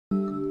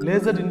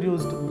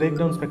Laser-induced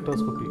breakdown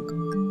spectroscopy.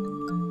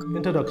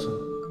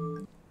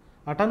 Introduction.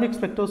 Atomic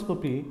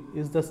spectroscopy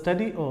is the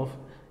study of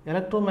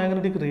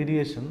electromagnetic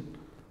radiation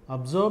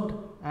absorbed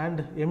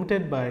and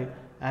emitted by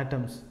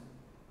atoms.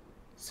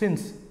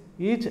 Since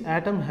each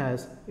atom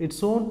has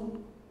its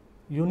own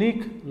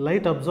unique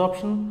light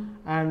absorption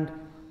and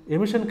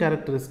emission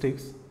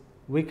characteristics,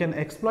 we can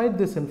exploit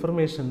this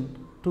information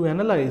to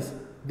analyze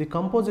the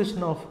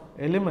composition of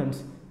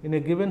elements in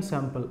a given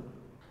sample.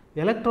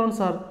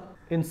 Electrons are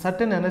in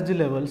certain energy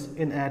levels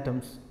in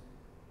atoms,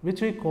 which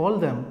we call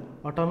them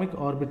atomic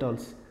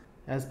orbitals.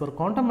 As per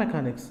quantum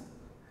mechanics,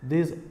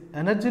 these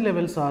energy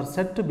levels are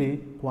said to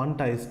be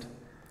quantized.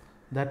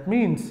 That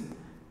means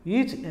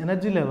each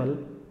energy level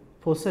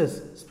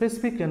possesses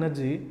specific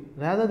energy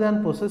rather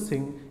than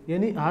possessing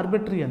any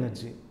arbitrary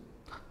energy.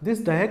 This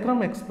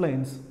diagram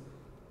explains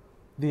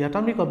the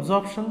atomic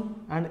absorption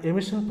and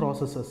emission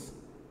processes.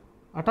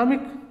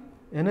 Atomic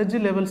energy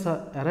levels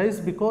arise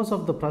because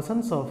of the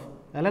presence of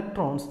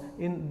electrons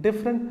in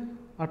different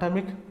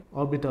atomic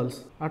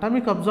orbitals.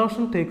 Atomic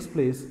absorption takes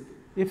place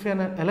if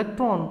an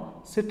electron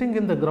sitting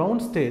in the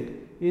ground state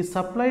is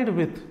supplied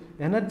with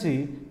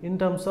energy in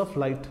terms of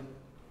light.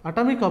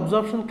 Atomic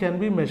absorption can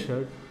be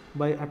measured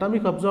by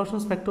atomic absorption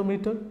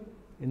spectrometer.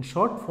 In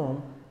short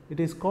form,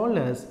 it is called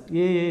as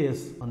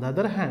AAS. On the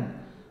other hand,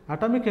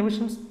 atomic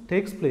emission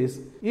takes place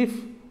if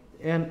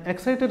an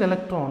excited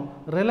electron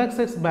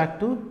relaxes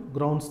back to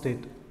ground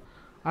state.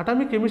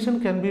 Atomic emission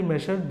can be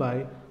measured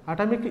by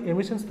atomic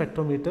emission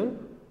spectrometer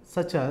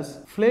such as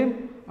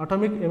flame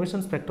atomic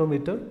emission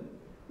spectrometer,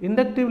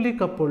 inductively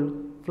coupled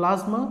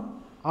plasma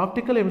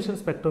optical emission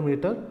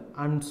spectrometer,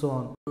 and so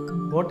on.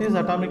 What is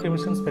atomic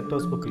emission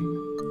spectroscopy?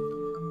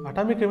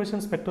 Atomic emission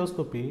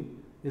spectroscopy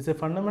is a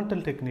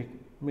fundamental technique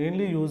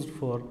mainly used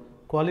for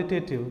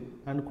qualitative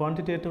and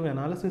quantitative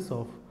analysis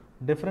of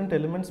different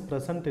elements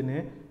present in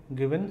a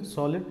given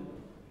solid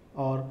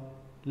or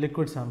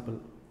liquid sample.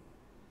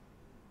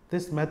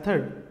 This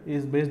method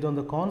is based on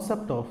the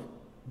concept of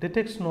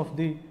detection of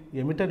the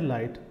emitted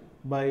light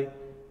by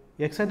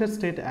excited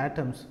state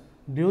atoms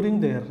during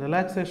their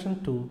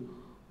relaxation to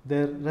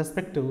their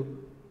respective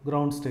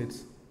ground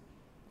states.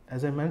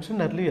 As I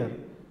mentioned earlier,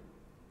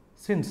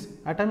 since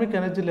atomic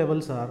energy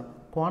levels are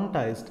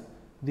quantized,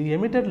 the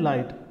emitted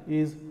light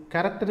is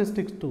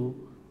characteristic to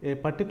a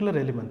particular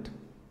element.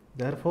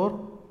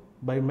 Therefore,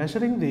 by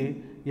measuring the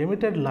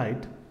emitted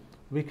light,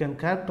 we can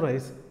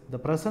characterize the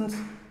presence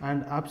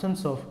and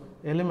absence of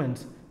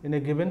elements in a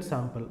given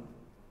sample.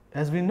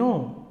 As we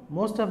know,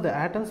 most of the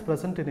atoms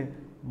present in a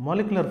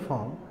molecular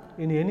form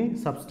in any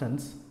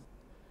substance.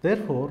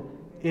 Therefore,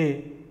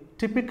 a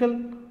typical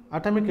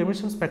atomic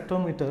emission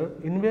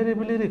spectrometer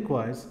invariably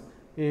requires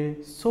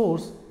a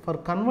source for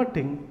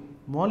converting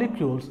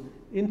molecules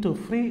into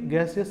free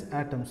gaseous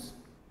atoms.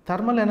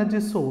 Thermal energy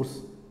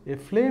source, a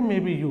flame may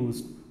be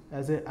used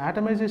as a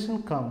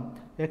atomization cum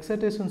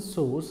excitation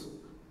source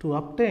to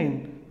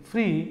obtain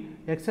free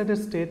excited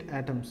state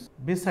atoms.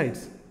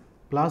 Besides,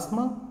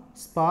 plasma,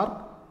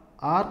 spark,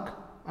 arc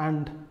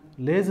and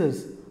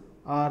lasers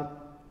are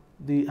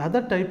the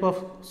other type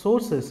of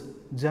sources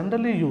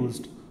generally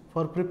used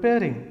for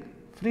preparing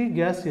free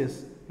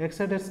gaseous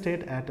excited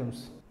state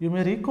atoms. You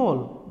may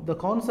recall the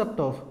concept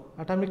of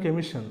atomic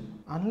emission.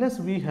 Unless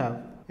we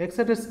have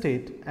excited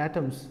state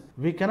atoms,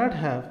 we cannot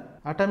have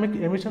atomic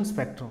emission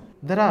spectrum.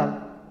 There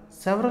are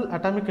several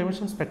atomic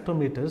emission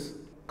spectrometers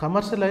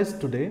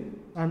commercialized today,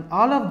 and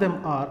all of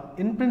them are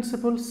in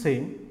principle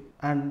same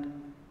and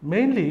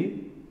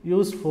mainly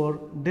used for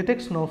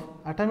detection of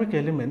atomic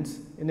elements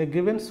in a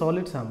given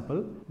solid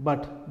sample,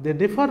 but they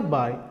differ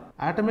by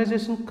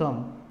atomization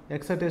cum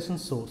excitation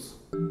source.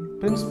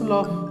 Principle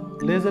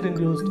of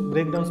laser-induced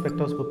breakdown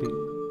spectroscopy.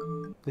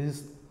 This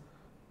is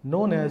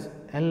known as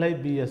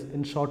LIBS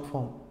in short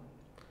form.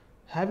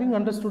 Having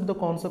understood the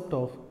concept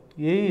of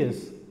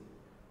AES,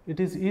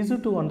 it is easy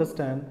to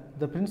understand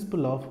the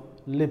principle of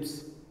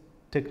LIBS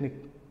technique.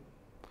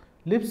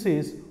 LIBS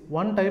is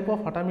one type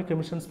of atomic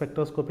emission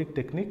spectroscopic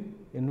technique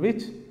in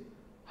which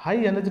high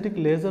energetic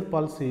laser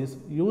pulse is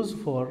used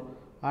for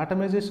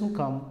atomization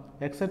cum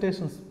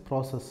excitation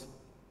process.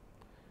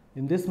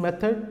 In this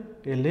method,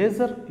 a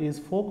laser is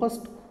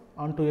focused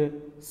onto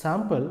a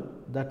sample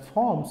that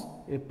forms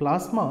a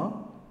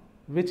plasma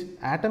which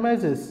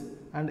atomizes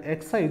and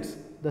excites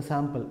the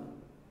sample.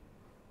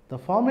 The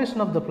formation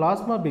of the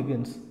plasma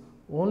begins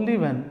only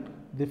when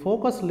the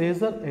focused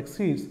laser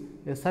exceeds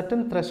a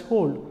certain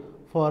threshold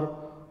for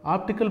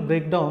optical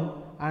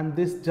breakdown, and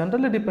this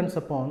generally depends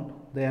upon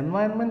the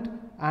environment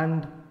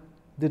and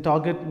the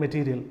target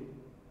material.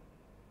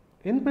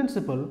 In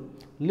principle,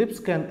 LIBS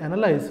can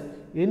analyze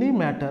any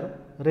matter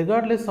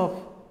regardless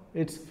of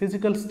its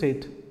physical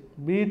state,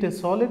 be it a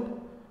solid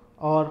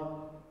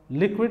or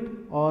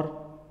liquid or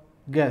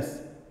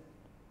gas.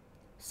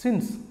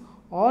 Since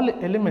all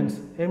elements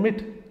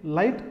emit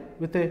light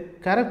with a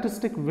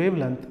characteristic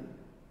wavelength,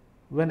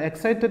 when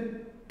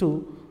excited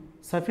to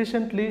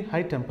sufficiently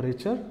high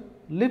temperature,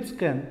 LIBS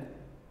can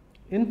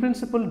in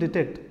principle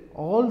detect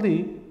all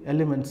the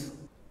elements.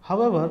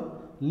 However,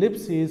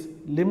 LIBS is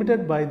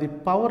limited by the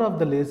power of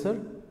the laser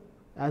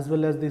as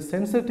well as the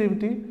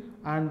sensitivity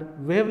and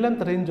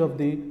wavelength range of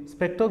the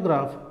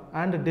spectrograph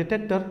and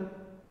detector.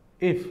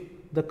 If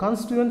the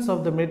constituents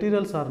of the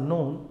materials are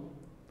known,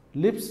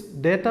 LIBS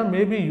data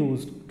may be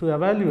used to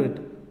evaluate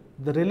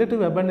the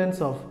relative abundance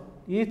of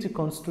each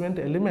constituent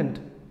element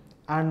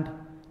and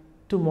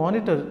to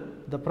monitor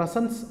the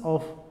presence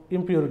of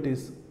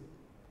impurities.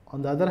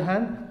 On the other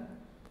hand,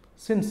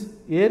 since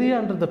area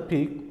under the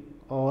peak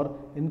or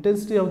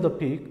intensity of the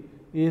peak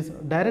is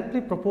directly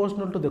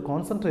proportional to the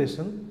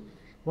concentration,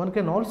 one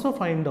can also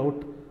find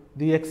out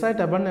the exact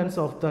abundance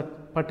of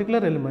that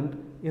particular element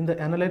in the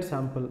analyte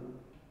sample.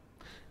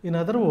 In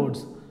other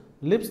words,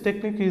 LIBS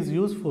technique is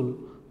useful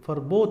for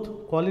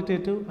both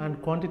qualitative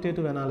and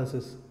quantitative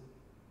analysis.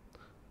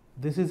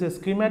 This is a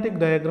schematic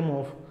diagram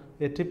of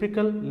a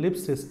typical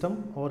LIBS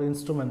system or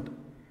instrument.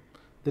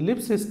 The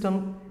LIBS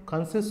system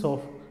consists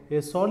of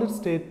a solid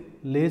state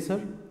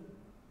laser,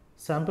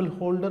 sample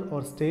holder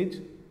or stage,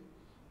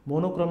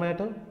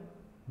 monochromator,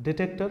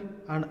 detector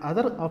and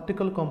other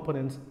optical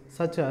components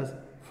such as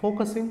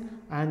focusing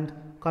and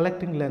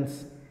collecting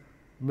lens,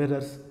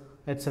 mirrors,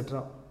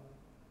 etc.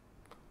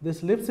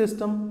 This LIBS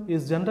system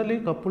is generally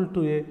coupled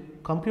to a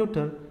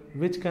computer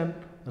which can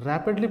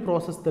rapidly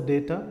process the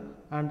data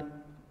and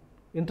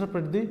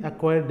interpret the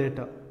acquired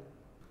data.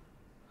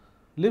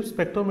 LIBS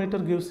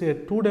spectrometer gives a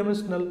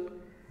two-dimensional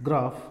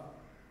graph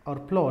or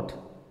plot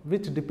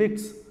which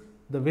depicts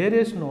the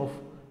variation of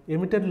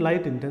emitted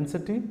light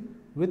intensity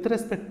with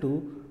respect to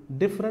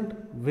different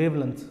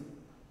wavelengths,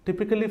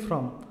 typically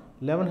from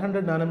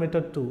 1100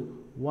 nanometer to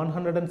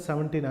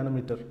 170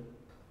 nanometer.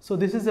 So,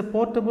 this is a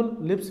portable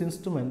LIBS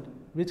instrument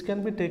which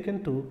can be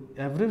taken to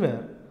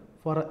everywhere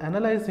for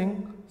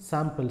analyzing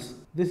samples.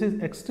 This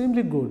is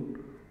extremely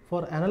good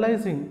for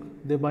analyzing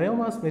the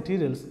biomass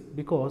materials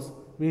because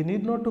we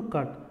need not to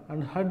cut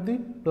and hurt the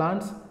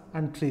plants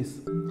and trees.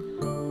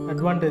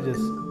 Advantages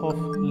of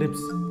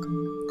LIBS.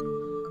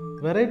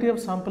 Variety of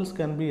samples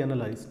can be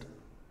analyzed.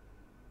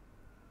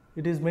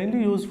 It is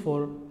mainly used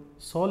for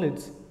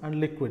solids and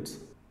liquids.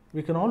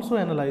 We can also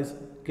analyze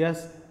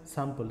gas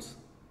samples.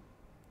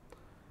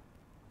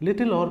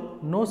 Little or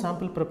no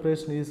sample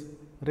preparation is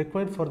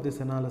required for this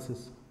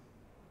analysis.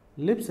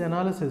 LIBS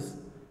analysis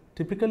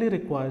typically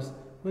requires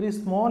very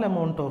small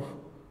amount of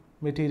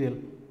material,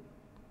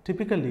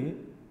 typically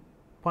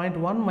 0.1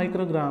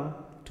 microgram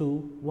to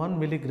 1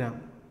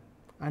 milligram,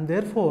 and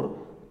therefore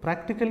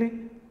practically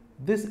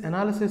this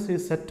analysis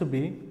is said to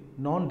be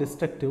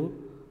non-destructive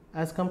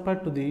as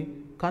compared to the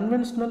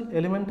conventional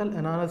elemental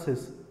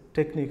analysis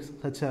techniques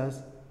such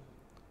as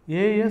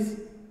AAS,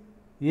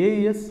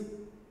 AES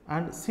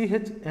and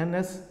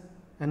CHNS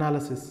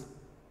analysis.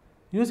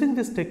 Using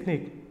this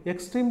technique,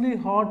 extremely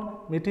hard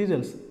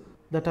materials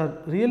that are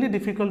really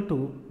difficult to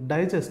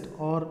digest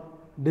or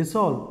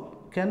dissolve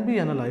can be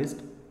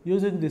analyzed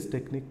using this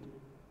technique.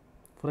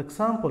 For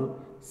example,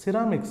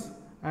 ceramics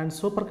and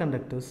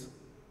superconductors.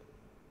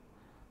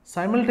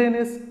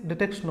 Simultaneous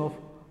detection of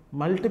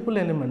multiple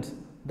elements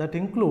that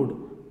include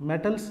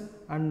metals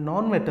and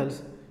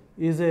non-metals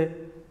is a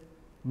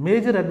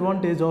major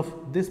advantage of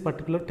this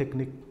particular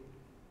technique.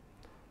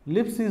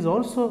 LIBS is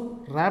also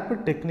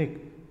rapid technique,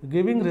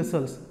 giving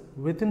results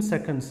within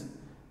seconds,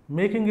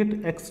 making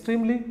it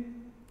extremely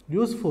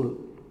useful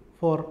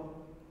for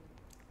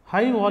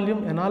high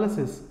volume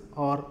analysis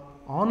or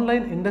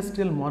online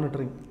industrial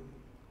monitoring.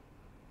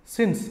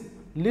 Since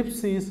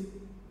LIBS is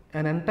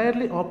an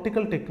entirely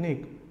optical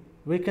technique,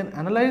 we can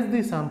analyze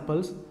the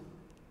samples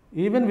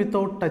even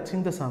without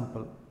touching the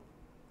sample,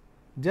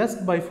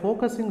 just by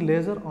focusing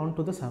laser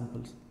onto the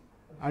samples.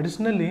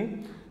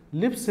 Additionally,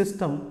 LIBS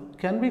system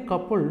can be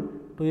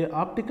coupled to an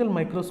optical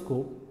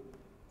microscope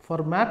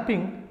for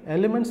mapping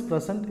elements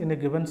present in a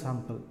given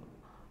sample.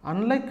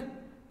 Unlike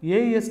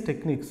AES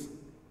techniques,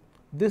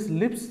 this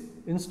LIBS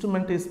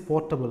instrument is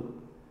portable,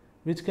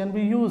 which can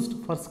be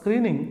used for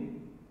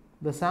screening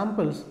the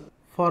samples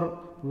for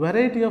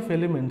variety of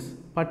elements,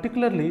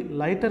 particularly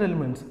lighter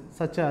elements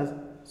such as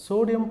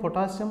sodium,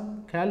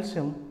 potassium,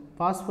 calcium,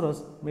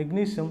 phosphorus,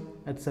 magnesium,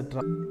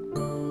 etc.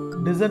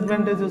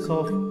 Disadvantages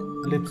of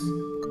LIBS.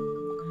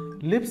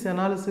 LIBS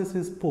analysis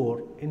is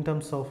poor in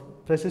terms of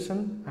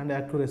precision and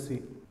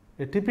accuracy.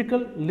 A typical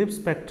LIBS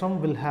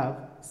spectrum will have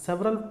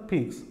several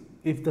peaks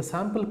if the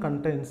sample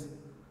contains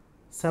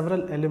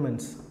several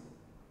elements,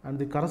 and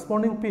the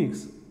corresponding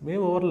peaks may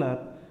overlap,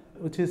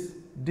 which is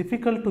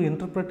difficult to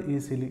interpret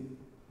easily.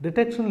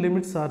 Detection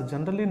limits are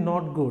generally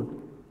not good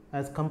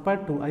as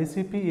compared to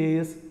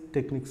ICP-AES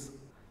techniques.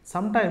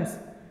 Sometimes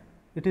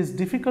it is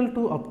difficult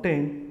to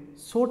obtain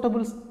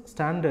suitable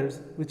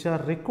standards which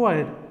are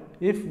required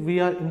if we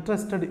are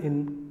interested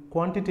in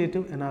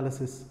quantitative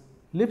analysis.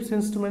 LIBS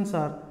instruments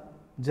are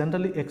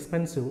generally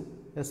expensive,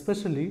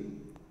 especially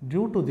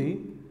due to the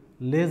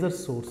laser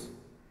source.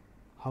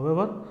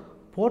 However,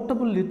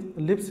 portable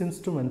LIBS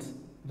instruments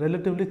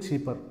relatively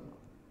cheaper.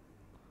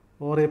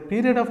 Over a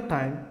period of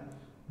time,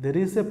 there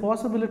is a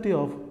possibility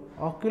of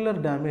ocular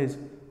damage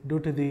due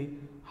to the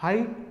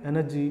high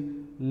energy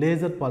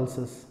laser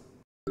pulses.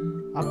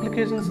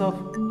 Applications of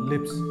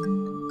LIBS.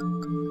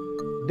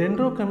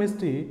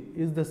 Dendrochemistry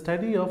is the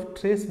study of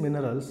trace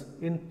minerals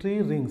in tree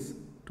rings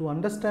to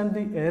understand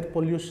the air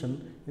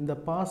pollution in the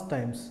past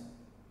times.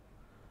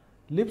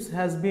 LIBS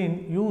has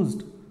been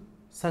used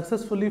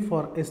successfully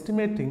for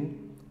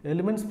estimating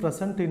elements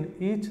present in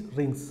each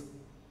rings.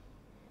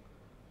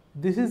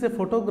 This is a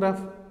photograph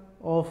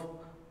of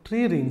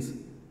tree rings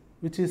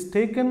which is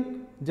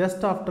taken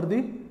just after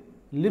the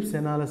LIBS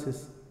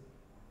analysis.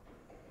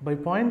 By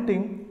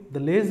pointing the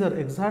laser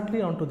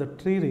exactly onto the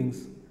tree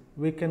rings,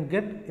 we can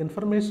get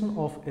information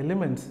of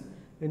elements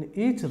in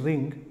each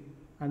ring,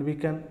 and we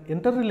can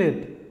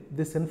interrelate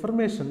this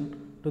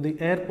information to the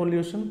air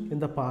pollution in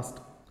the past.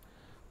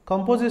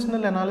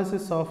 Compositional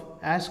analysis of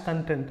ash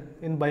content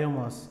in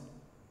biomass.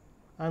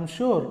 I am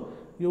sure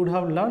you would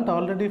have learnt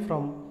already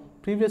from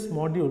previous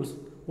modules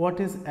what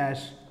is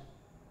ash.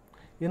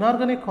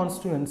 Inorganic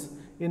constituents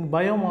in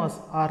biomass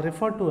are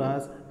referred to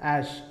as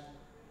ash,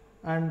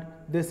 and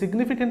they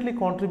significantly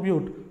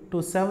contribute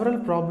to several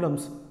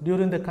problems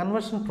during the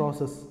conversion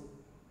process,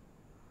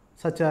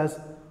 such as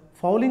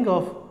fouling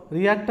of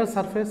reactor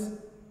surface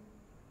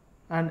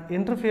and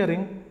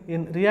interfering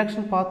in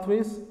reaction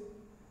pathways,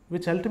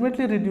 which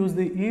ultimately reduce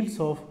the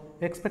yields of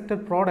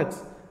expected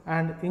products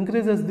and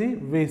increases the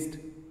waste.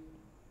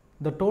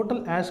 The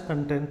total ash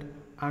content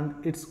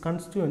and its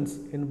constituents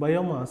in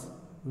biomass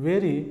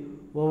vary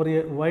over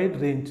a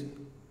wide range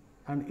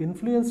and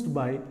influenced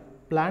by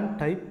plant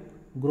type,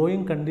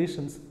 growing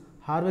conditions,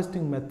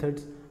 harvesting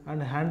methods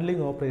and handling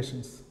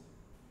operations.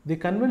 The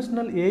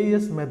conventional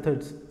AES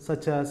methods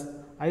such as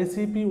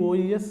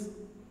ICP-OES,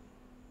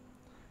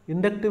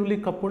 inductively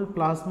coupled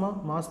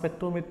plasma mass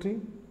spectrometry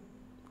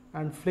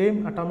and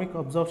flame atomic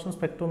absorption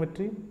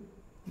spectrometry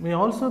may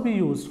also be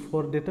used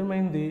for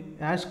determining the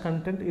ash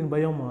content in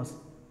biomass,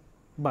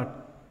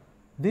 but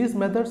these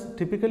methods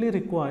typically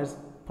requires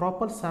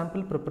proper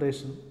sample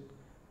preparation,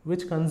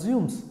 which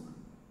consumes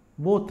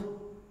both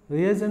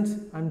reagents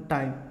and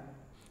time.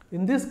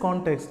 In this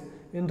context,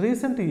 in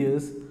recent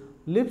years,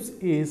 LIBS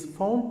is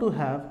found to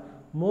have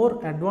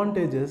more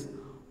advantages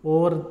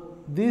over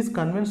these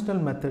conventional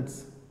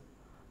methods.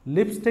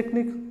 LIBS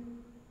technique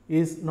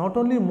is not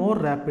only more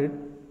rapid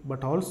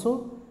but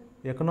also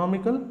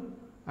economical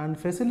and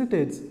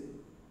facilitates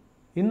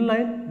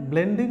inline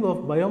blending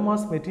of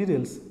biomass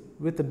materials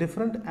with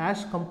different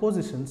ash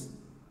compositions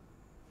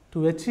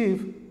to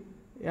achieve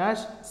ash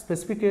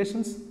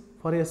specifications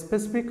for a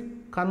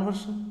specific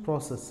conversion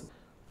process.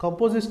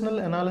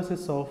 Compositional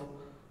analysis of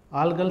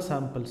algal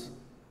samples.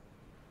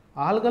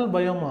 Algal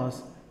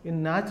biomass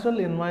in natural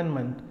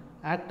environment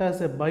act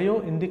as a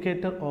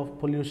bioindicator of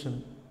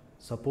pollution.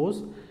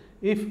 Suppose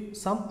if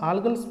some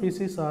algal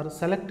species are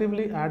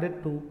selectively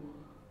added to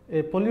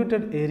a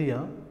polluted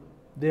area,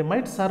 they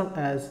might serve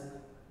as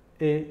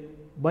a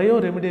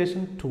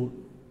bioremediation tool.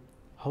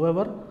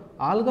 However,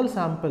 algal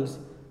samples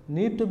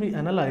need to be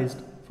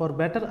analyzed for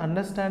better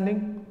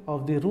understanding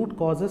of the root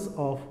causes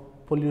of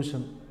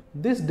pollution.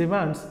 This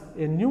demands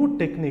a new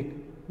technique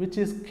which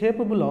is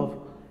capable of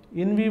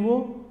in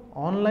vivo,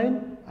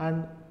 online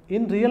and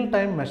in real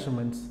time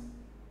measurements.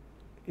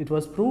 It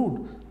was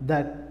proved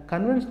that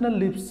conventional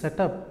LIBS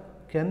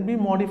setup can be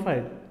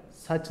modified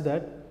such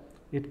that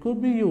it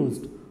could be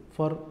used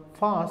for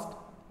fast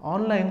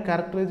online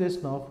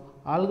characterization of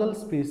algal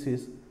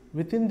species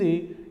within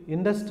the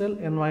industrial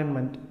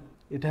environment.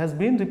 It has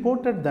been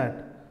reported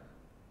that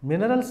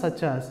minerals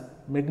such as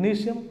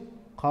magnesium,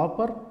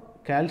 copper,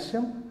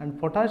 calcium and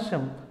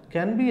potassium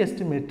can be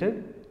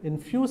estimated in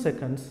few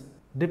seconds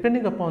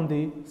depending upon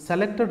the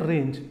selected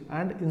range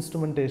and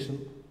instrumentation.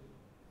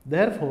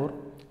 Therefore,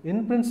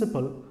 in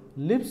principle,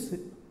 LIBS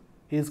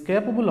is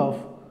capable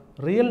of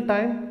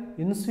real-time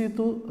in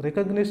situ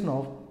recognition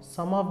of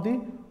some of the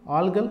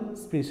algal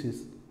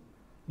species.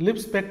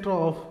 LIBS spectra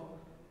of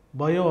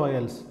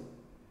bio-oils.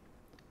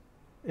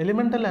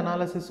 Elemental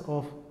analysis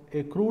of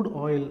a crude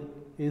oil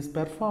is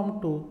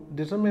performed to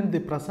determine the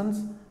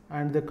presence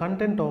and the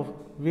content of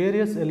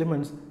various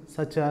elements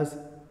such as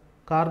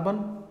carbon,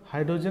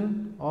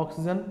 hydrogen,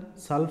 oxygen,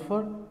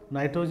 sulfur,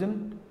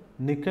 nitrogen,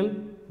 nickel,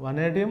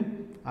 vanadium,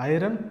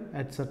 iron,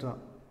 etc.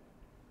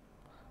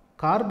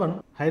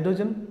 Carbon,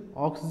 hydrogen,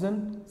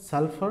 oxygen,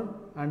 sulfur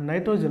and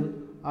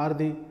nitrogen are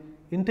the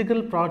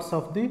integral parts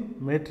of the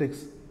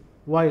matrix,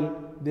 while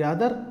the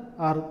other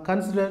are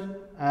considered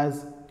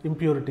as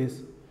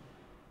impurities.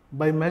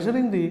 By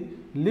measuring the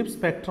LIBS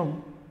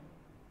spectrum,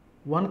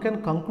 one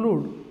can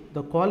conclude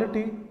the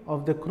quality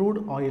of the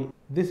crude oil.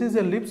 This is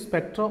a LIBS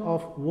spectra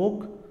of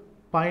oak,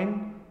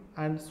 pine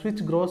and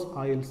switchgrass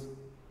oils.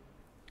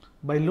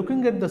 By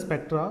looking at the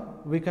spectra,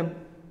 we can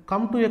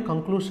come to a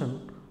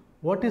conclusion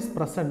what is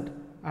present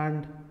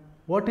and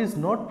what is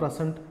not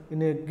present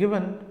in a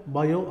given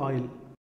bio oil.